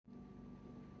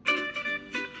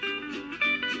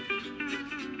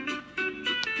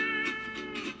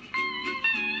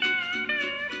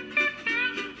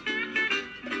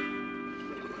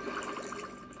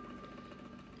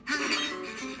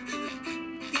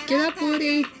Get up,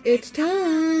 Woody. It's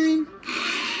time.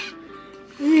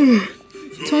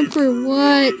 Time for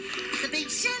what? The big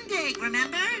shindig,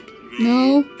 remember?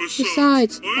 No.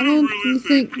 Besides, I don't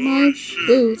think my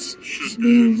boots should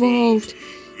be involved.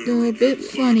 They're a bit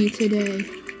funny today.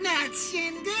 That's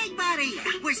shindig, buddy.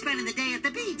 We're spending the day at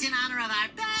the beach in honor of our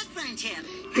best friendship.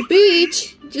 The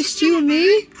beach? Just you and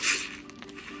me?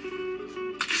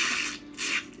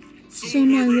 So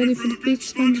am I ready for the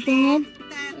beach, SpongeBob?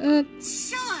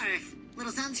 Sure.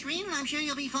 Little sunscreen and I'm sure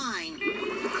you'll be fine.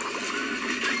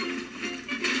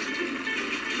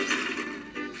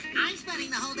 I'm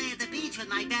spending the whole day at the beach with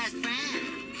my best friend.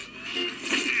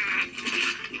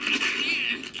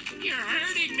 You're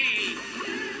hurting me.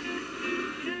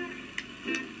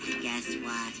 Guess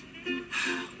what?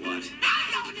 What?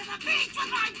 I'm going to the beach with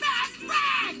my best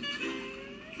friend!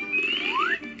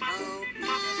 Oh,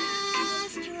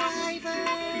 bus driver.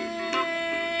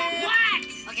 What?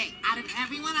 Okay, out of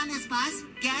everyone on this bus,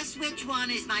 guess which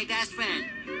one is my best friend?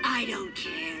 I don't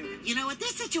care. You know what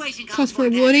this situation calls For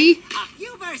Dad? Woody? A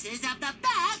few verses of the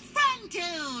best friend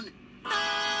tune.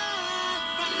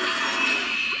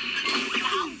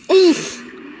 Oof!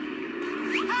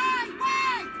 Hey,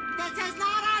 wait! This is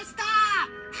not our stop!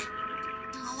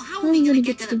 Oh, how How are we gonna gonna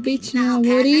get to the beach now,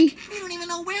 Woody? Patrick? We don't even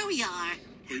know where we are.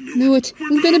 Knew it.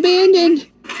 We've been abandoned.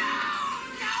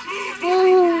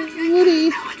 Oh, Woody.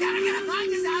 No one's ever gonna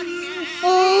find us out here.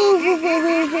 Oh.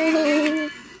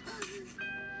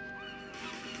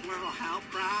 Little help,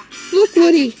 brah. Look,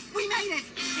 Woody. We made it.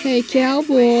 Hey,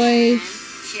 cowboy.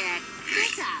 Check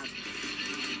this out.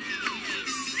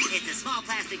 It's a small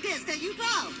plastic disc that you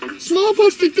throw. Small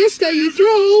plastic disc that you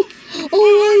throw.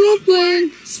 Oh, I love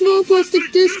playing small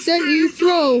plastic disc that you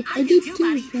throw. I do too,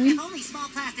 buddy. friend. If only small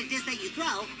plastic disc that you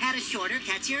throw had a shorter,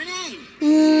 catchier name.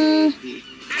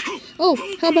 Oh,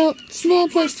 how about small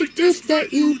plastic disc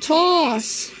that you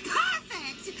toss?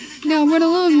 Perfect. Now run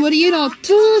along, Woody, and I'll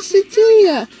toss it to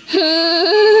ya.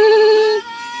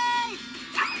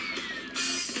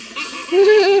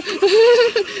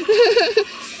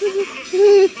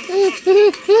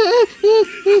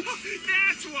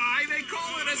 That's why they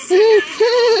call it a sand.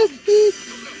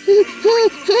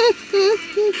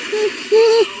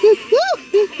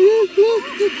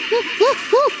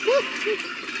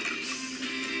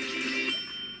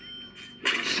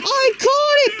 I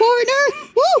caught it, partner!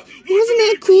 Woo! Wasn't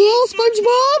that cool,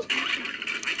 SpongeBob?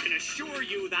 I can assure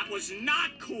you that was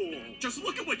not cool. Just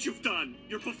look at what you've done.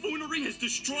 Your buffoonery has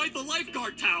destroyed the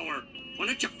lifeguard tower. Why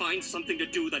don't you find something to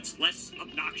do that's less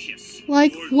obnoxious?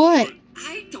 Like what?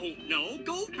 I don't know.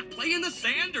 Go play in the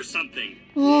sand or something.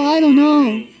 Oh, I don't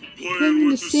know. Playing in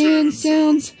the sand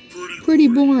sounds pretty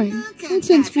boring.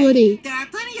 Nonsense, Patrick. Woody. There are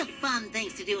plenty of fun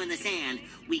things to do in the sand.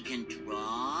 We can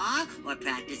draw, or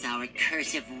practice our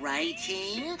cursive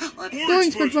writing, or...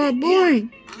 Boring, SpongeBob,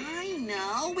 boring. I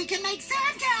know, we can make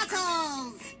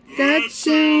sandcastles! That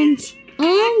sounds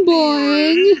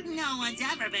boring. No one's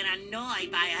ever been annoyed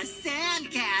by a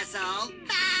sandcastle.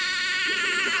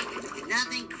 Ah!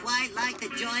 Nothing quite like the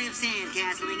joy of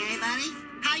sandcastling, eh, buddy?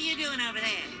 How you doing over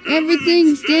there?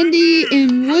 Everything's dandy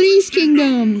in Woody's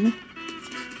kingdom.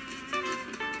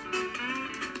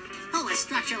 Oh, a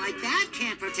structure like that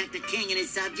can't protect the king and his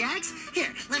subjects.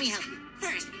 Here, let me help you.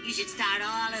 First, you should start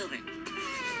all over.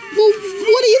 Well,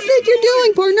 what do you think you're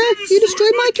doing, partner? You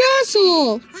destroyed my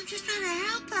castle. I'm just trying to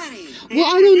help, buddy. Well,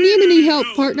 I don't need any help,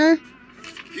 partner.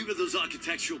 Here are those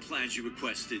architectural plans you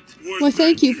requested. Why,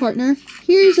 thank you, partner.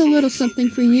 Here's a little something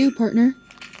for you, partner.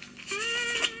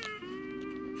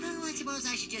 Well, I suppose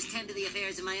I should just tend to the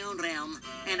affairs of my own realm.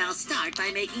 And I'll start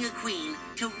by making a queen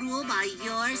to rule by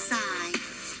your side.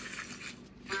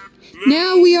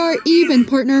 Now we are even,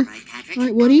 partner. Right, Patrick? All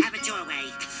right, Woody. Have it your way.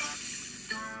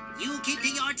 You keep to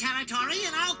your territory,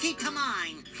 and I'll keep to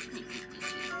mine.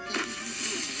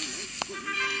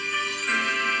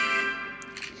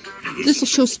 This'll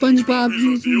show SpongeBob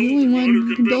he's the only one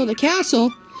who can build a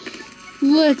castle.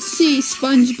 Let's see,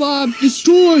 SpongeBob.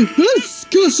 Destroy this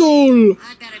castle!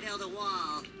 I'd better build a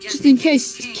wall. Just in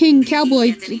case King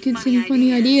Cowboy gets any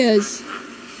funny ideas.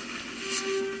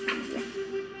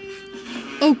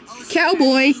 Oh,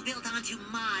 Cowboy. You built onto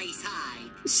my side.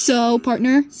 So,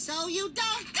 partner. So you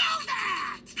don't do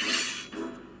that!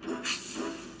 There.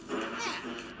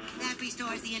 That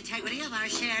restores the integrity of our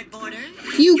shared border.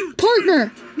 You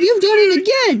partner! You've done it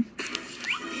again!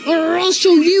 Or I'll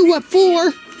show you what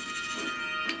for!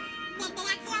 What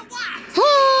for what?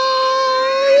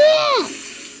 Ah,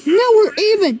 yeah! Now we're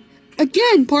even!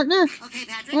 Again, partner! Okay,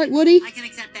 Patrick. All right, Woody. I can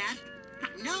accept that.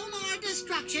 No more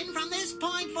destruction from this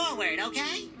point forward,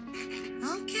 okay?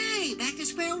 Okay, back to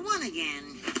square one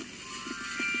again.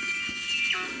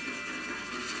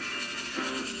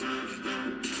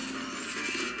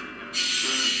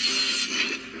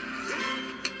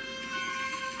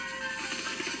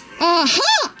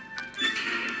 Aha!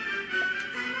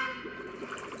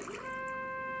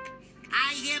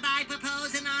 I hereby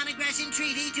propose a non-aggression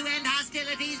treaty to end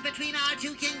hostilities between our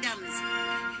two kingdoms.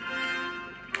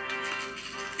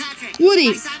 Patrick, Woody.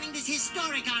 by signing this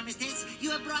historic armistice, you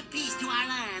have brought peace to our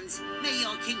lands. May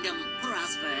your kingdom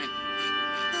prosper.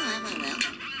 Well.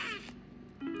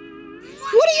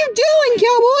 What are you doing,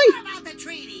 cowboy? What about the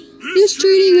treaty? This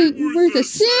treaty ain't worth the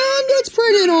sand it's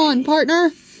printed on,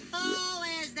 partner. Oh,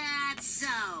 is that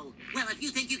so? Well, if you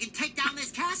think you can take down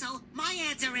this castle, my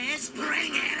answer is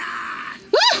bring it on!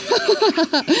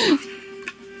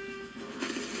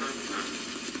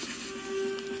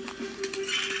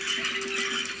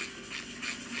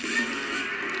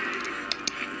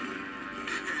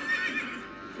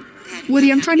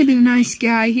 Woody, I'm trying to be the nice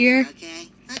guy here. Okay,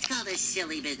 let's call this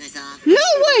silly business off. No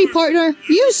way, partner.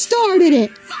 You started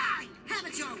it. Fine, have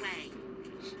it your way.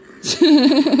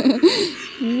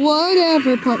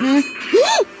 Whatever, partner.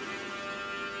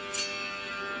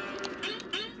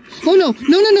 Oh no!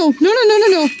 No! No! No! No! No! No! No!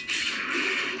 No!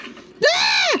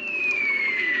 Ah!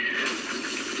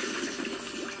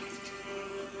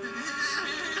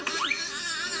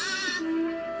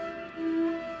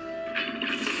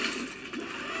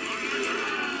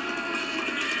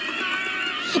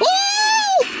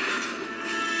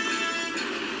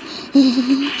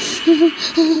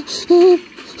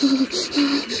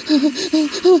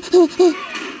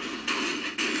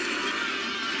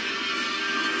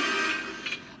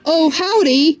 Oh,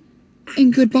 howdy,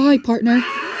 and goodbye, partner.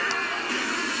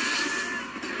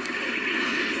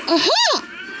 Aha!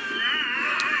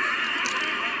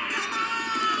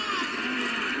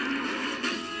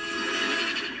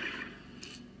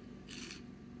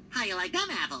 How you like them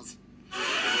apples?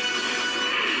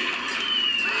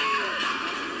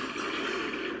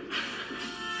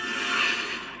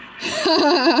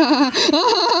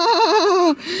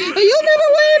 You'll never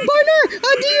win, partner!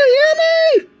 Do you hear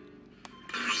me?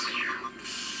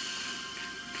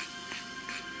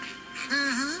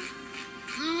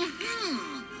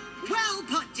 Well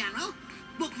put, General.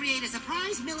 We'll create a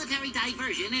surprise military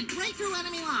diversion and break through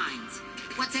enemy lines.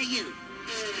 What say you?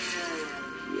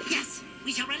 Yes,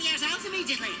 we shall ready ourselves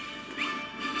immediately.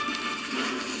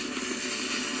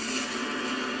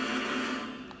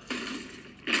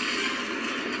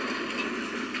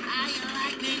 How you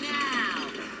like me now?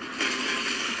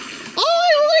 I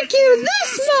like you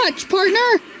this much,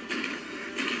 partner!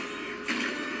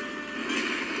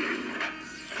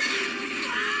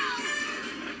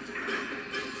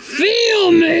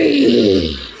 Feel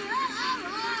me!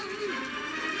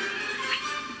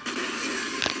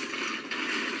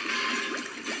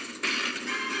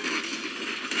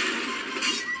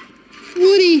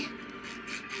 Woody!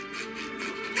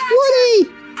 Woody!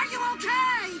 Are you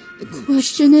okay? The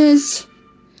question is...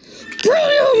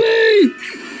 Brilliant me!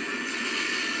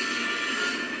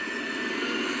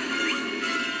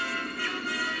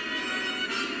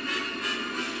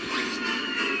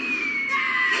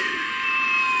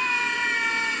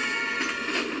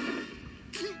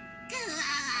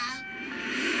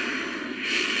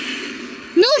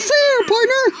 No fair,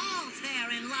 partner! All's fair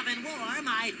in love and war,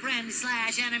 my friend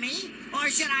slash enemy. Or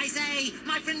should I say,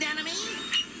 my friend enemy?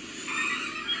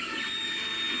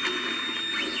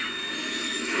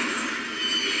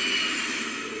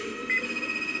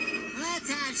 Let's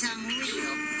have some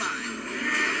real fun.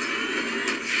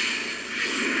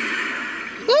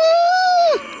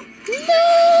 Oh!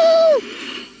 No!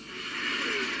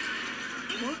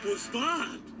 What was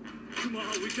that? Come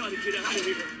on, we gotta get out of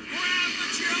here. Ah!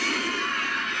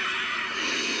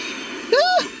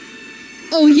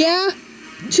 Oh yeah?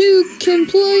 Two can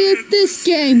play at this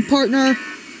game, partner.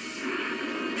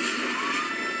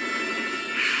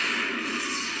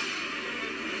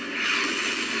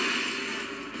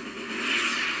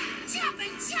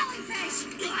 Jumping jellyfish!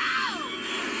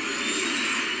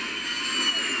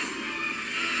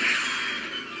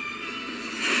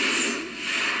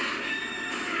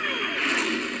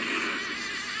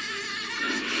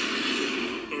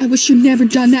 I wish you'd never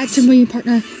done that to me,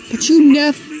 partner. But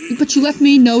you left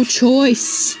me no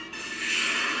choice.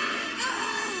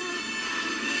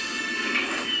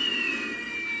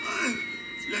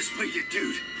 Let's beat it,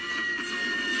 dude.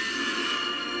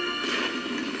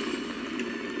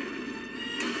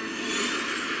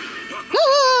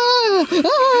 Ah!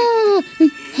 Ah!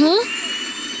 Huh?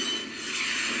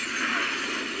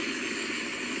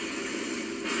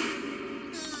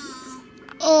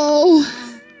 Oh.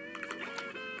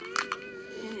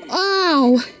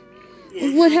 Ow.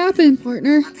 What happened,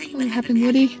 partner? I'll tell you What what happened,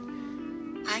 Woody?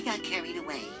 I got carried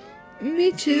away.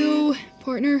 Me too,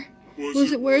 partner.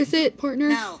 Was it worth it, partner?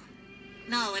 No,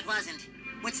 it wasn't.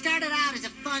 What started out as a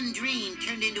fun dream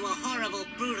turned into a horrible,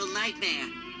 brutal nightmare.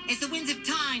 As the winds of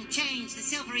time change the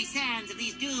silvery sands of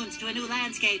these dunes to a new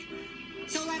landscape,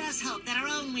 so let us hope that our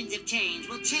own winds of change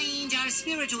will change our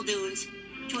spiritual dunes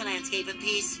to a landscape of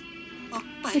peace. Oh,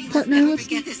 buddy, let's never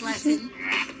forget this lesson.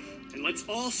 And let's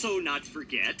also not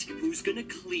forget who's gonna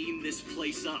clean this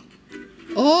place up.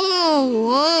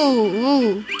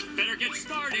 Oh. Better get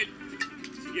started.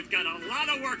 You've got a lot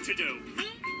of work to do.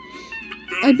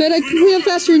 I bet I can clean up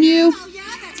faster than you. Oh, yeah,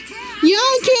 that's Cat. Yeah,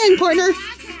 I can, partner.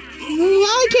 Oh,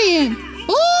 I can.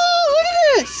 Oh, look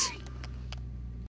at this.